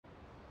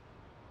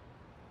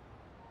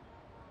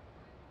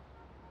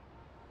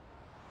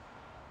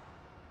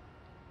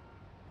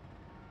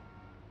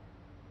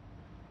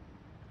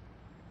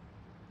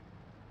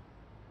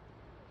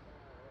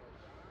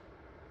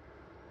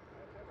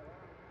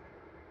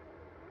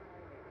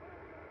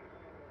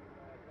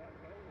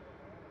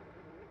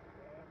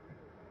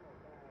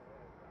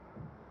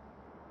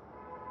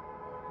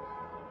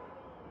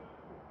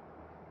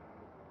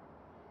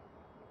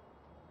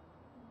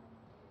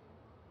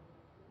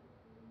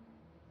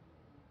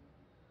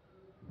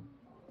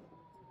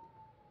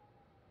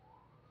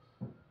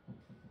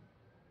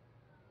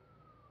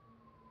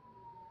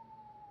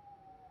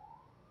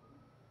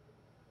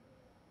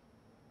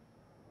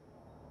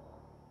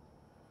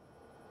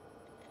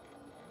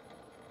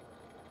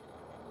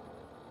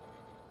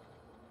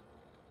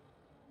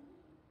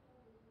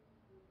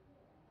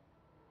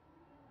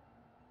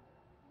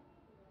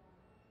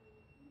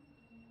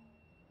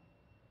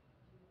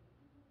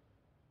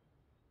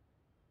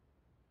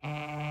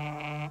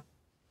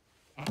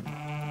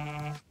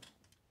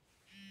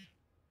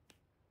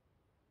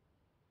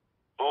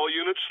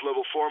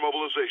before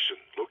mobilization.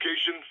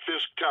 Location,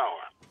 Fisk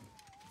Tower.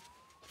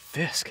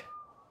 Fisk?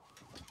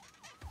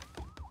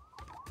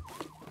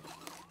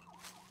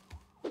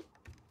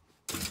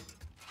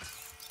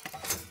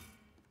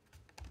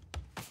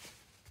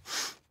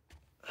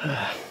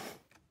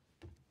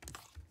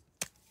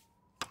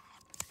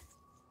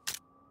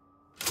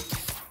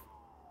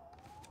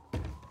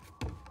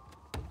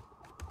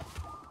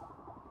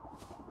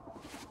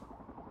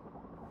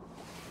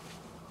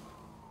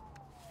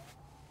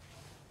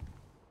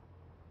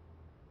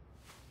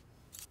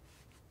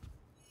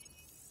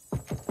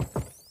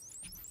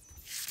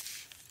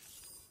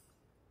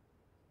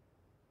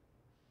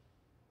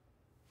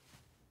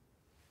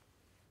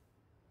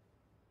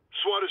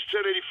 SWAT is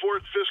 1084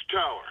 at Fisk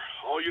Tower.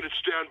 All units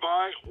stand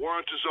by.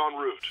 Warrant is en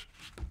route.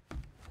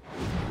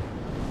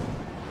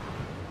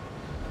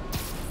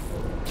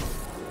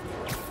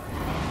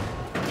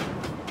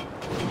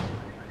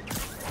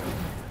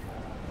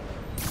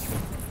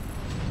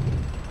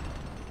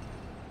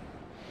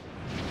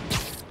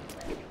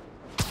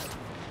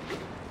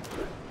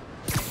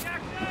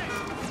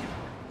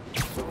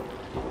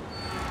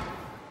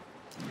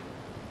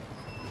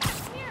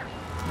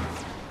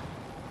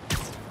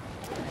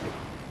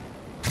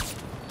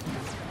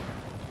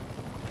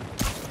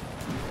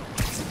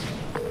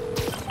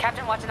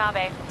 Captain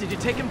Watanabe. Did you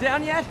take him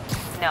down yet?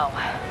 No.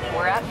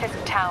 We're at Fisk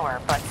Tower,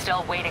 but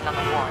still waiting on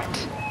the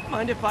warrant.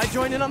 Mind if I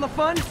join in on the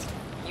fun?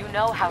 You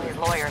know how his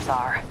lawyers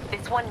are.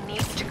 This one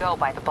needs to go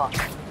by the book.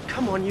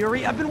 Come on,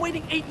 Yuri. I've been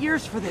waiting 8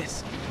 years for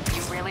this.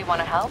 You really want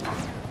to help?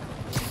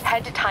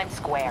 Head to Times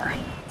Square.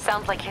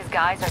 Sounds like his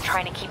guys are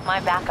trying to keep my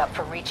backup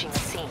from reaching the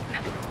scene.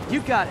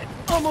 You got it.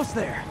 Almost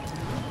there.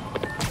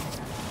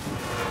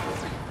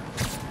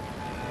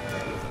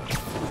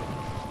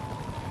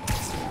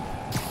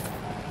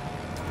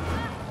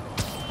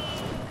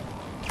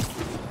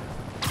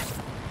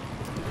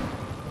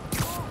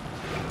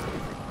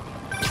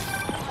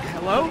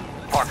 Hello?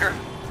 Parker,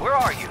 where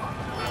are you?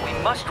 We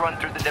must run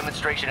through the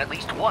demonstration at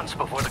least once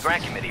before the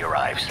grant committee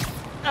arrives.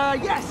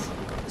 Yes.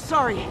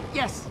 Sorry.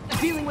 Yes.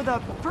 Dealing with a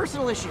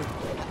personal issue.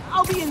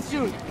 I'll be in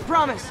soon.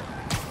 Promise.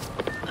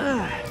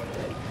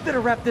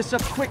 Better wrap this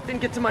up quick than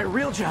get to my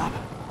real job.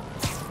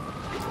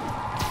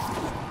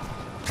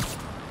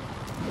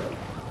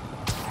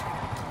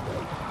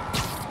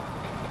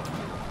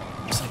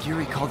 Looks like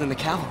Yuri called in the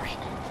cavalry.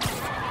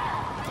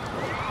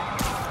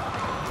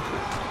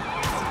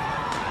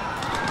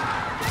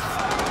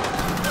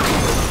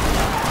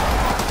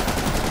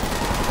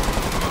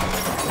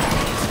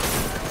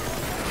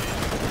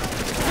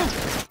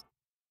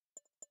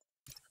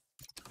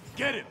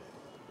 Get him!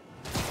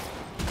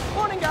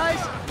 Morning, guys!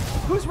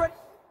 Who's ready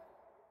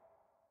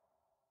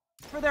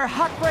for their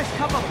hot, fresh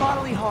cup of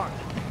bodily harm?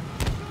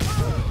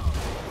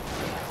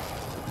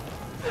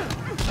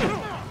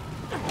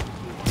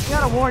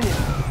 Gotta warn you.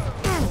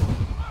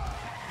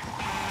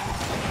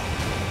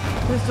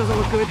 This doesn't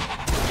look good.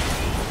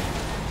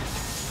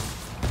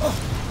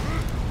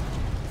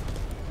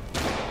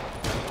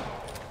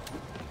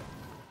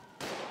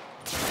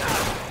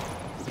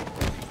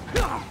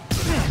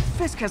 Man,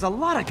 Fisk has a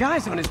lot of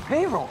guys on his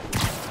payroll.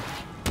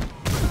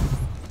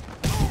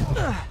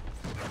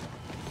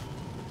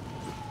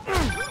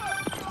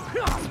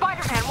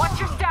 Spider-Man, what's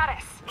your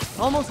status?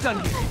 Almost done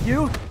here.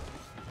 You?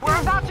 We're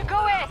about to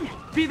go in!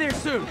 Be there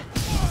soon.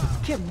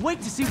 Can't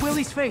wait to see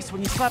Willie's face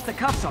when you slap the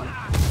cuffs on him.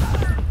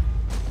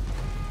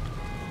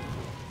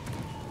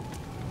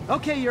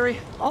 Okay, Yuri.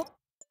 All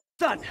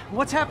done.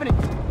 What's happening?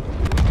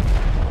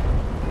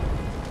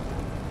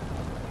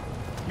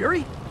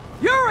 Yuri?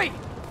 Yuri!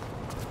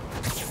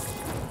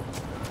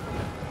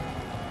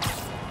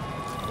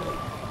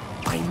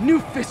 I knew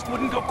Fisk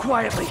wouldn't go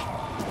quietly.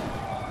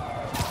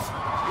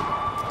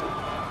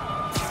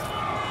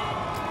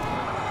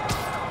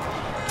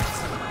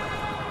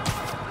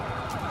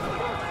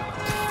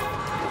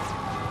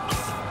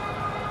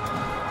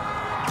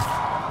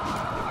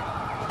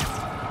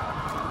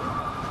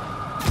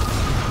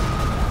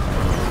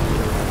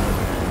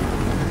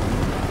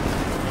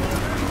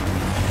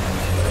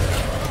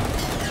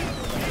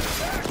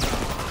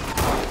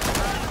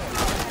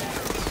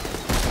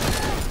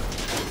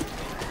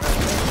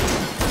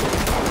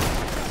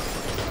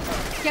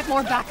 Get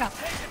more backup.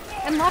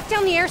 And lock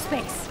down the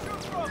airspace.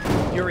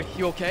 Yuri,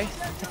 you okay?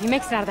 If he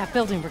makes it out of that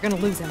building, we're gonna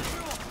lose him.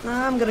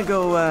 I'm gonna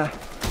go,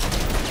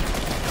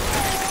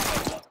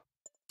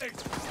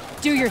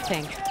 Do your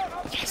thing.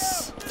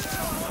 Yes!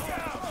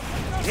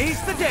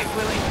 Seize the day,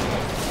 Willie!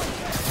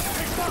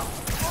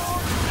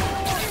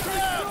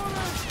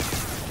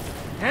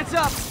 Hands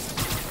up!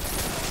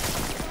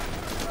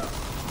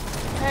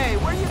 Hey,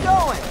 where you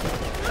going?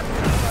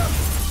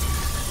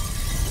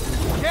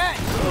 Okay!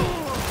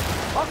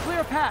 I'll clear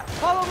a path.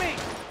 Follow me!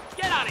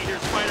 Get out of here,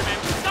 Spider-Man!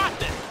 We got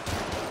this!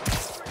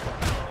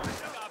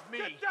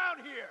 Get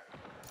down here!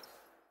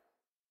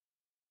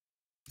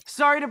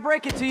 Sorry to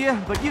break it to you,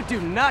 but you do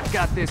not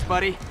got this,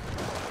 buddy.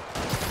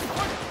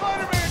 What's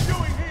Spider-Man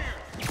doing here?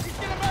 He's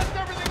gonna mess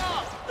everything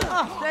up!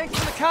 Oh, thanks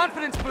for the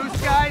confidence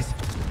boost, guys.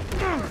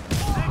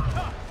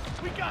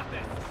 We got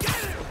this! Get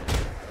him!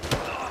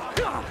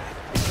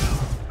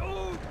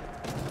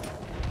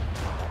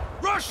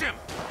 Rush him!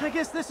 I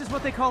guess this is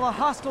what they call a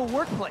hostile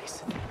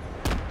workplace.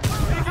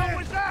 What the hell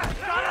was that?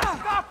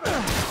 Stop it!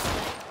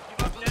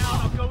 Give up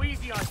now, I'll go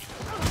easy on you.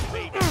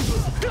 Baby.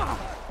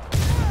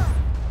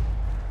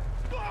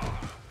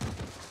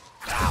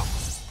 Ow!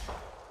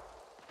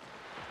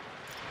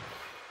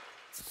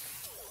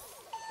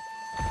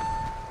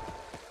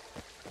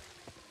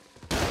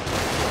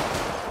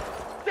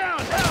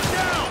 Down!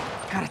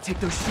 Gotta take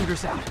those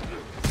shooters out.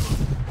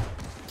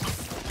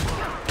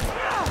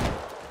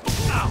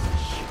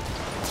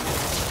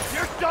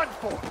 You're done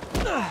for!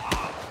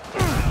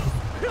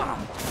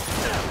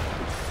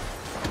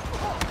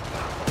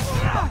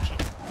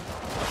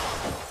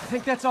 I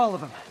think that's all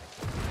of them.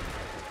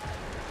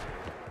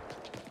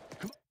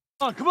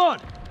 Come on!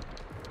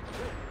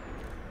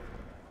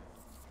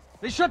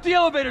 They shut the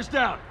elevators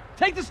down!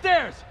 Take the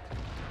stairs!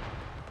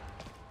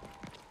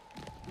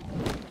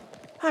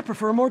 I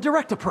prefer a more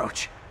direct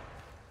approach.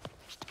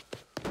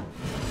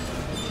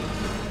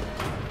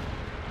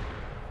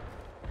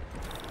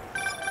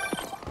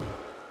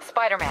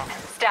 Spider-Man,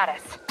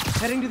 status.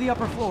 Heading to the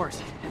upper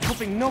floors, and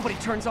hoping nobody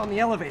turns on the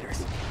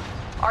elevators.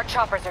 Our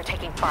choppers are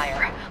taking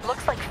fire.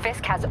 Looks like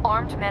Fisk has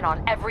armed men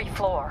on every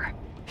floor.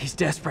 He's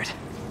desperate.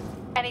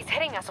 And he's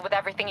hitting us with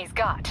everything he's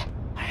got.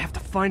 I have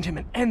to find him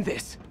and end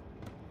this.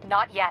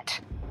 Not yet.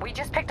 We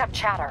just picked up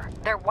chatter.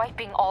 They're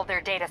wiping all their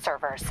data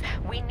servers.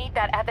 We need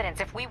that evidence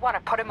if we want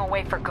to put him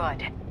away for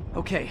good.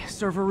 Okay,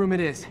 server room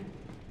it is.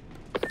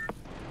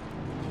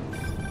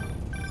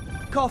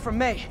 Call from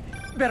May.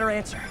 Better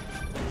answer.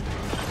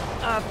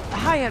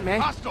 Hi, Aunt May.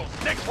 Hostiles!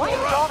 Next What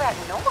floor is up! all that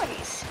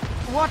noise?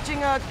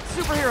 Watching a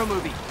superhero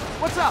movie.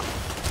 What's up?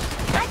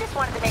 I just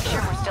wanted to make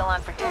sure we're still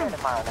on for dinner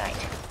tomorrow night.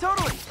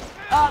 Totally.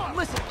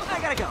 Listen, I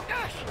gotta go.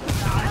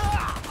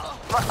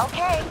 Well,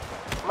 okay.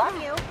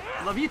 Love you.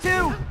 Love you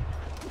too.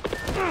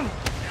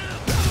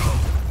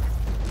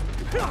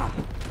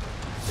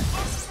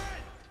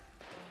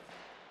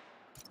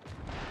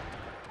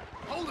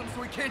 Hold him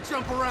so he can't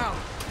jump around!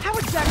 How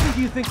exactly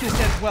do you think this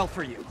ends well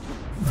for you?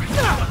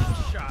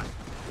 Shot.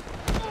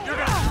 You're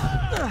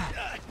gonna...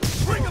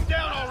 Bring him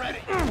down already!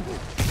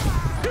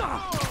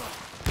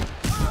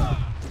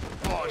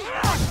 Oh,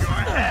 shit, your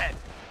head!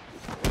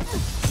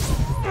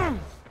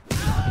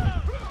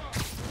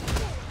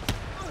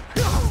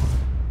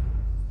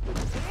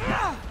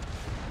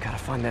 Gotta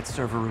find that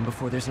server room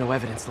before there's no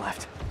evidence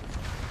left.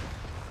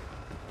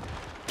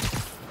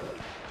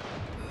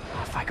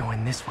 If I go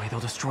in this way, they'll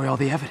destroy all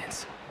the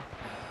evidence.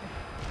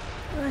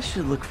 I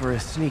should look for a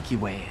sneaky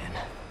way in.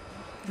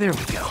 There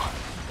we go.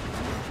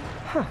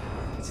 Huh.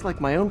 It's like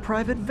my own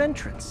private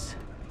ventrance.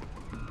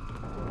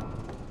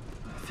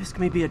 Fisk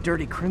may be a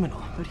dirty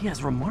criminal, but he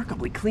has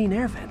remarkably clean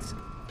air vents.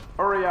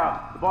 Hurry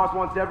up. The boss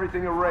wants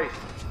everything erased.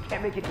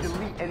 Can't make it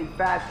delete any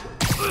faster.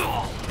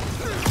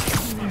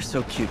 They're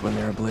so cute when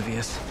they're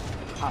oblivious.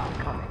 I'm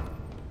coming.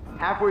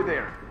 Halfway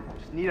there.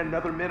 Just need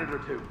another minute or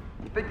two.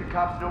 You think the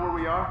cops know where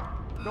we are?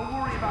 Don't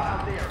worry about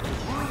out there.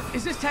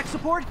 Is this tech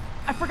support?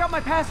 I forgot my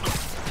password.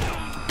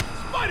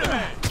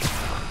 Spider-Man!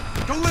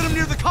 Don't let him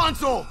near the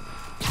console!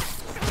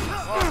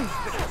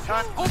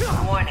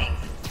 Warning.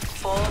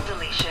 Full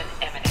deletion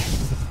imminent.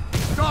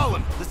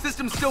 Stalin, the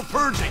system's still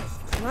purging!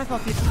 And I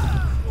thought the...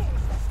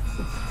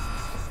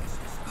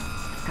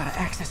 Gotta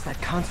access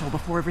that console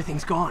before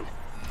everything's gone.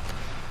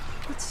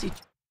 Let's see...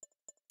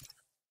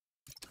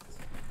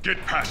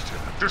 Get past him.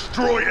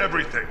 Destroy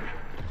everything.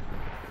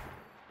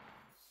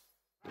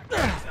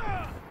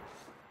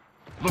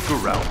 Look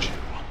around you.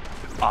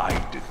 If I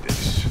did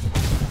this,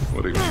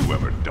 what have you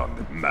ever done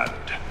that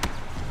mattered?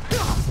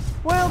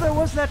 Well, there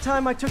was that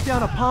time I took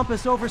down a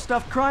pompous,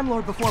 overstuffed crime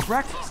lord before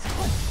breakfast.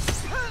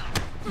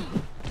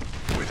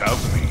 Without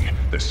me,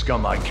 the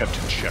scum I kept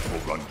in check will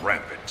run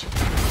rampant.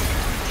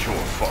 It's your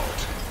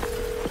fault.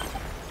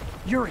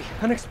 Yuri,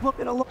 an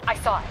exploded alert. I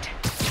saw it.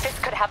 This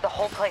could have the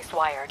whole place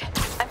wired.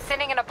 I'm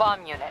sending in a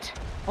bomb unit.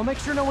 I'll make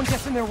sure no one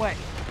gets in their way.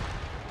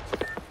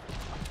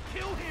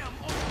 Kill him!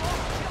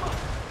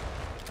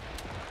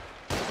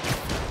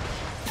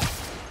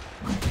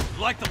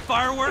 Like the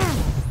fireworks?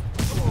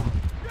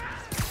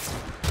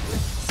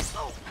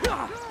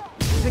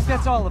 I think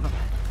that's all of them.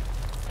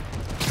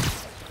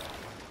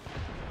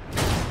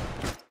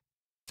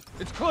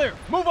 It's clear.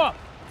 Move up!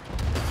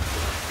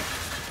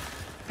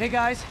 Hey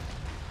guys,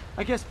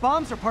 I guess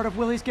bombs are part of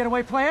Willie's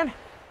getaway plan?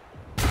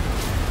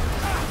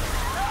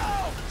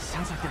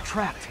 Sounds like they're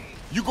trapped.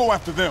 You go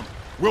after them.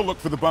 We'll look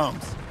for the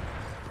bombs.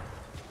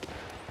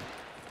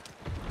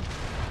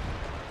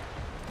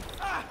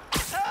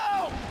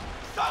 Help!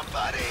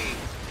 Somebody!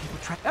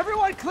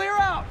 Everyone clear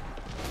out!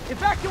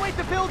 Evacuate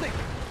the building!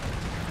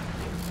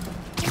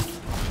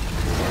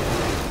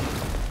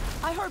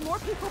 I heard more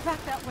people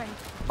back that way.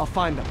 I'll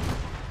find them.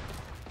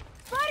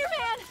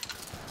 Spider-Man!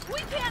 We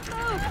can't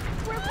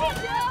move! We're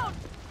pinned down!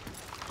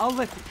 I'll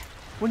lift it.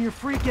 When you're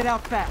free, get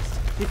out fast.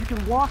 If you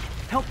can walk,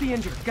 help the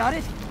injured. Got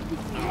it?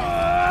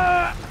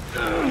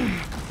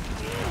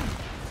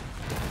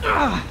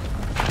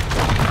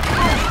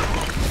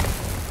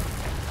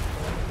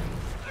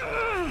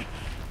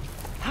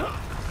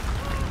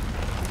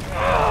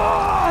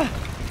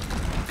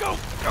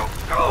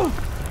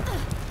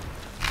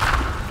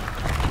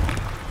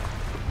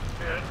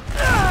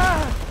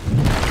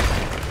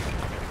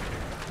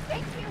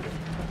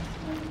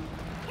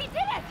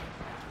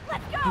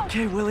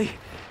 Okay, Willie.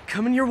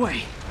 Coming your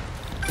way.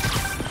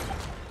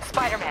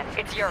 Spider-Man,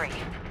 it's Yuri.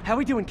 How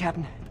we doing,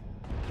 Captain?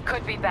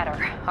 Could be better.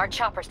 Our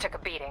choppers took a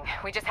beating.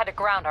 We just had to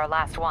ground our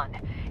last one.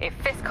 If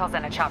Fisk calls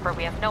in a chopper,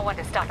 we have no one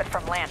to stop it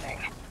from landing.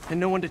 And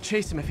no one to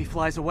chase him if he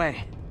flies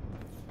away.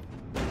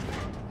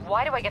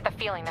 Why do I get the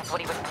feeling that's what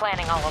he was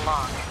planning all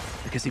along?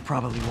 Because he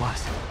probably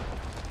was.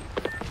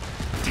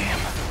 Damn.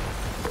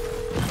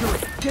 Yuri,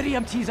 get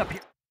EMTs up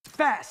here.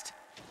 Fast!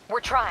 We're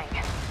trying.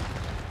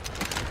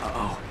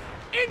 Uh-oh.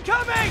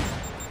 Incoming!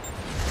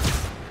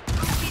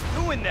 Keep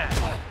doing that.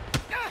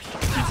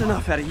 That's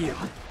enough out of you.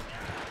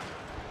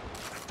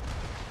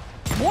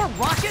 More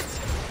rockets?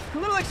 A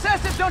little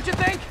excessive, don't you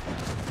think?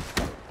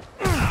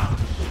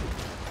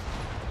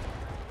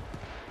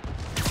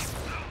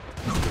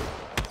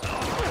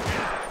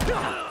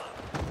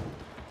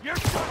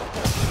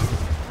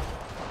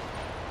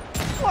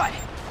 What?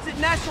 Is it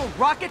National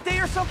Rocket Day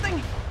or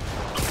something?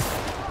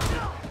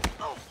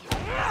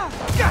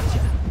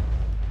 Gotcha!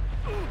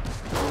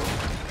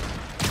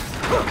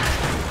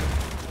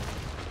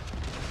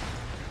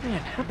 Man,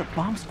 how'd the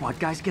bomb squad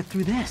guys get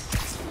through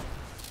this?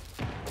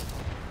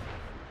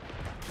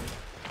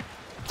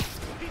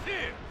 He's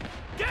here!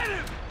 Get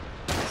him!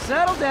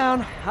 Settle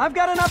down. I've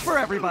got enough for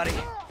everybody.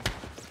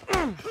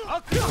 I'll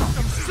kill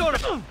some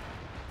sort of...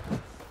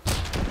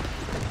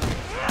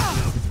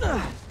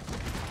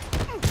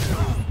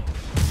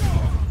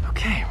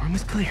 Okay, room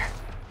is clear.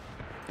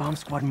 Bomb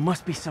squad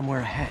must be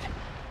somewhere ahead.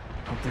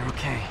 Hope they're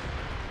okay.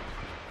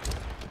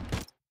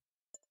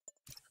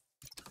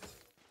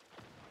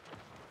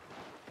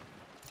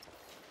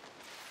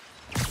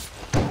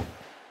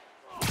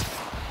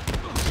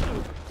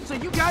 So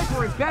you guys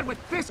were in bed with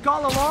Fisk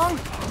all along?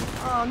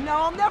 Oh no,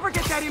 I'll never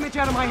get that image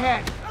out of my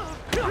head.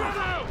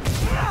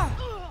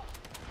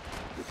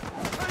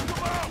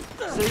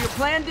 So your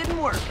plan didn't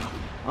work.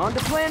 On to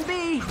plan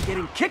B,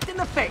 getting kicked in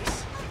the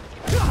face.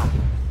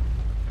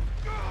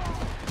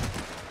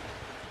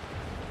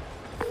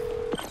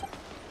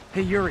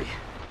 Hey Yuri,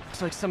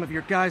 looks like some of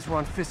your guys were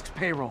on Fisk's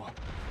payroll.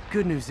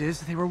 Good news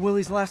is, they were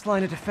Willie's last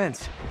line of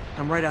defense.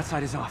 I'm right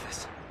outside his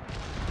office.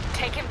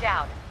 Take him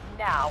down,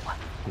 now.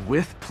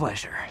 With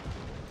pleasure.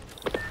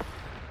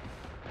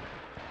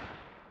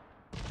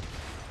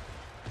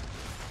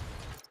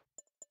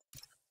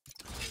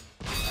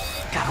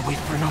 Gotta wait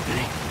for an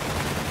opening.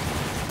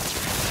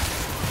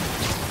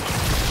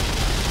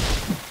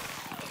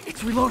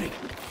 It's reloading.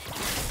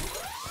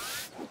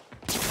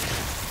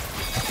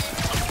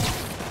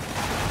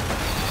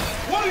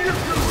 What are you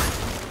doing?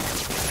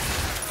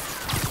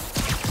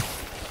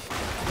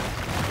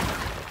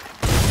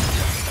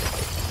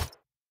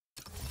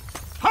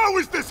 How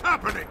is this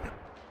happening?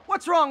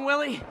 What's wrong,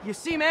 Willie? You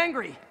seem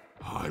angry.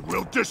 I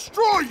will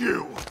destroy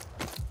you!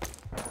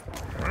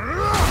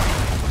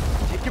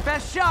 Take your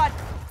best shot.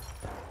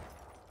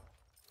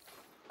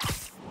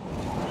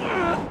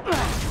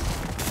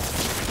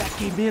 That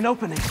gave me an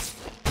opening.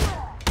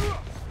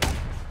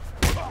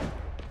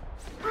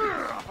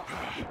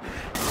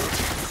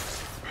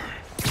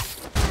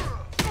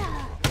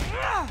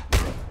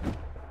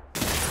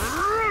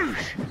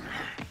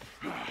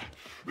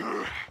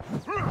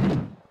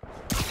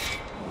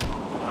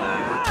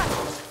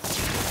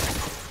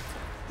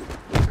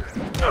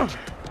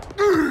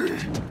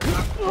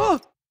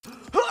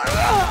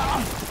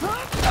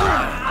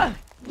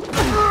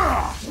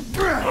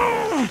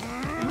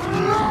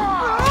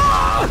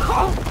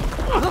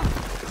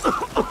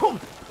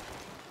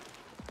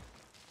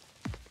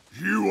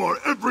 You are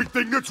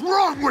everything that's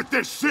wrong with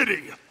this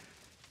city!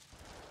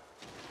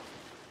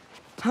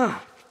 Huh.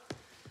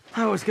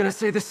 I was gonna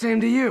say the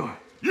same to you.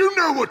 You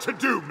know what to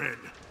do, men!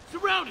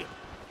 Surround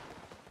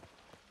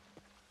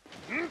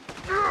him!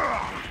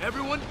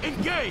 Everyone,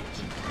 engage!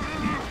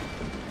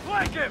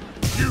 Flank him!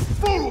 You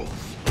fools!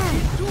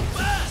 Too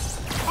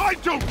fast! I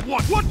don't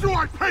want... What do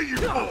I pay you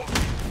for?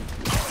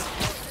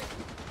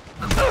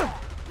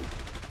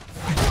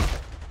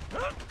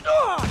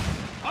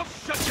 I'll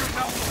shut your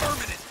mouth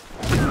permanent!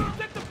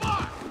 Set the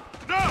bar!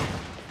 No!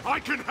 I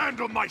can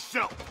handle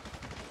myself!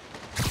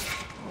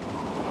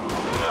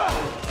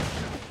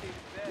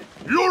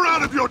 You're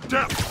out of your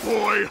depth,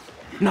 boy!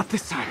 Not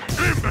this time.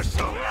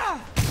 Imbecile!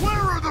 Where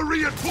are the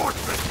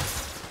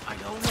reinforcements? I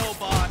don't know,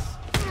 boss.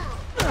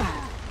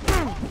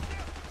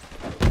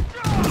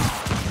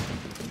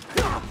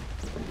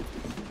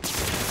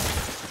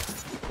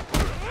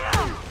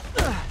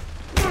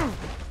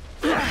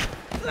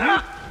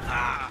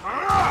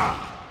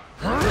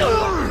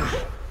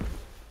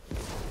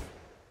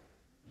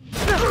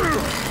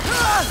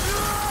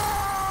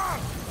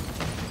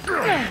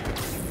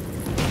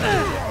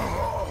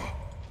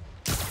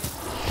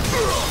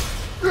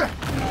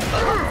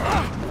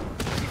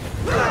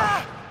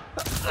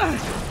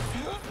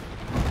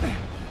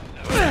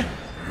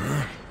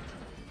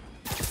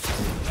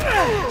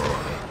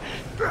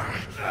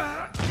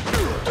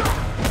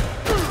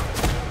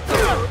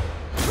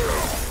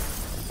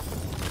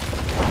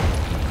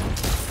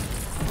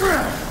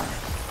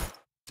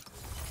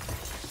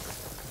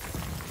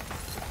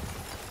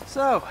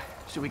 So,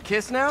 should we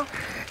kiss now?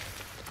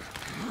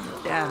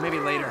 Yeah, maybe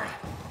later.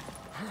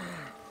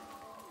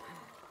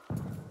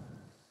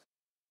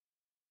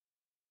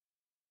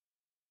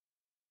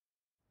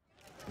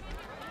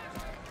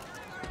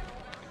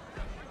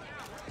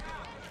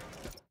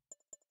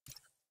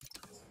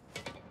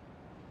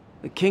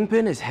 The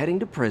Kingpin is heading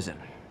to prison.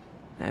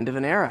 End of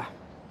an era.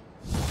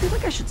 I feel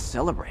like I should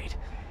celebrate.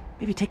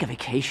 Maybe take a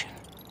vacation.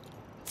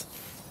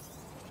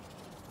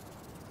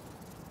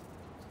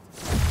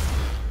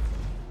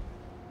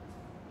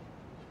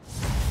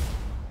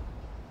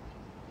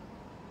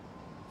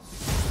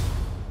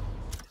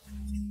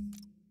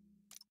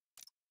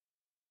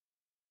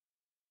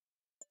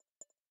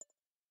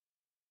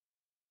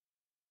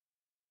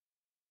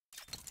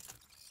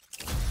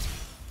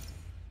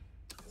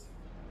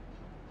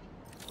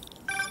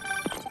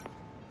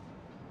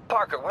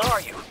 Parker, where are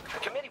you? The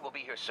committee will be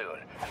here soon.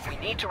 We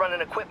need to run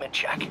an equipment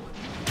check.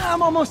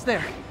 I'm almost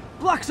there.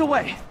 Blocks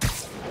away.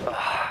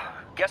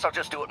 Guess I'll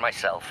just do it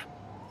myself.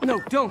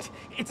 No, don't.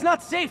 It's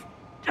not safe.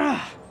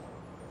 Ugh.